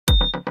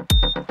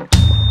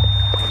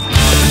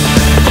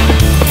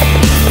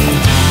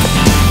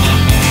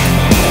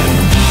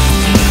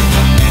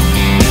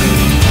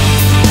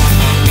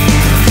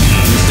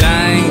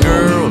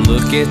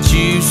at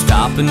you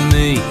stopping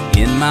me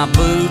in my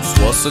boots.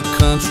 What's a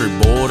country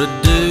boy to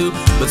do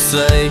but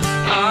say,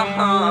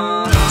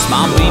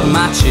 Smile beating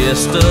my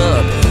chest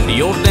up,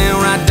 you're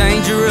downright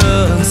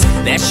dangerous.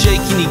 That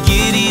shaking you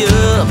giddy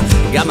up,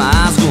 got my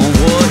eyes going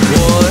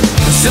what?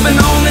 Sipping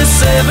on this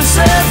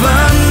 7-7,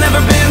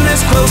 never been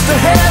this close to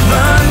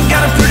heaven.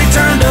 Got her pretty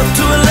turned up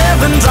to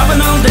 11,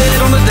 dropping on dead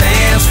on the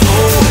dance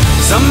floor.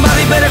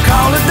 Somebody better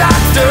call a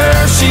doctor,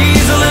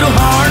 she's a little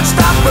hard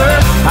stopper.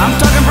 I'm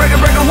talking breaker,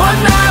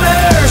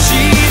 one-nighter,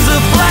 she's a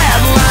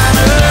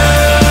flatliner.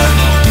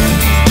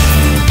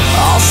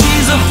 Oh,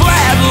 she's a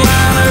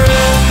flatliner.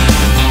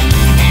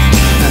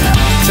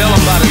 Tell 'em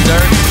about it,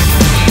 Dirk.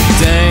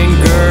 Dang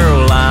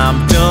girl,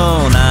 I'm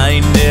done, I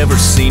ain't never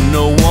seen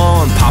no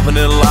one popping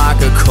it like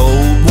a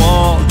cold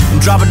one and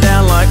drop it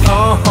down like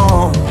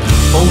oh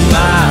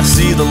my,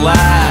 see the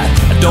light,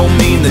 I don't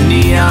mean the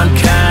neon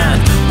kind.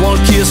 One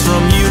kiss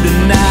from you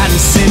tonight and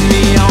send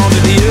me on to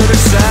the other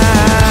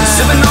side.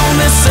 Sipping on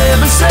this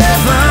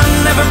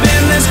 7-7, never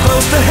been this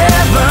close to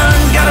heaven.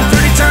 Got her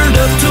pretty turned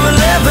up to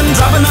 11,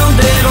 dropping on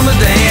dead on the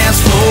dance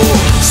floor.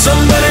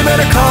 Somebody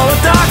better call